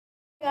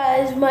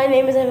guys, my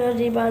name is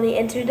MLG Bonnie,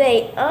 and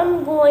today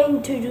I'm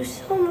going to do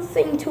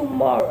something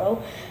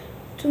tomorrow.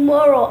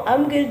 Tomorrow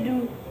I'm going to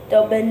do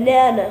the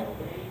banana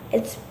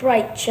and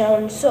Sprite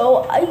challenge.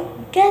 So I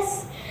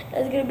guess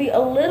that's going to be a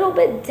little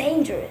bit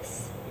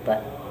dangerous,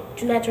 but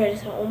do not try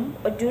this at home,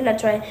 or do not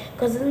try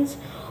cousins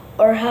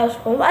or house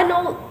home. I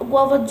know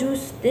Guava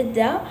Juice did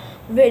that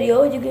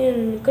video. You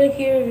can click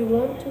here if you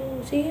want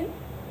to see it.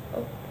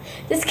 Oh,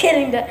 just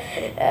kidding.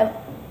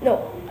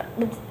 No,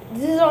 but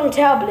this is on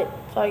tablet.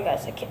 Sorry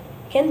guys, I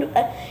can't do.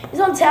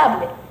 It's on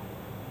tablet.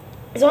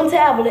 It's on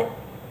tablet.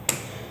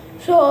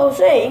 So I was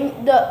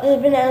saying the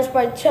banana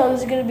Sprite challenge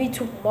is gonna be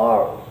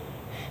tomorrow,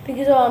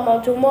 because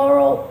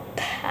tomorrow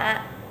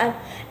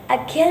I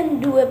can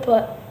do it,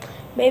 but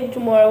maybe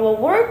tomorrow will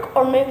work,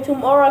 or maybe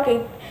tomorrow I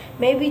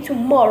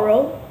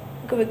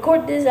can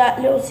record this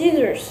at Little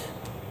Caesars.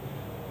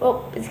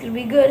 Well, it's gonna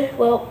be good.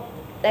 Well,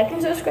 like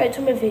and subscribe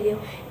to my video.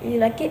 If you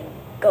like it,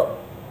 go.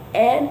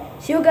 And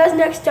see you guys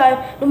next time.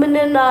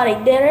 Illuminati.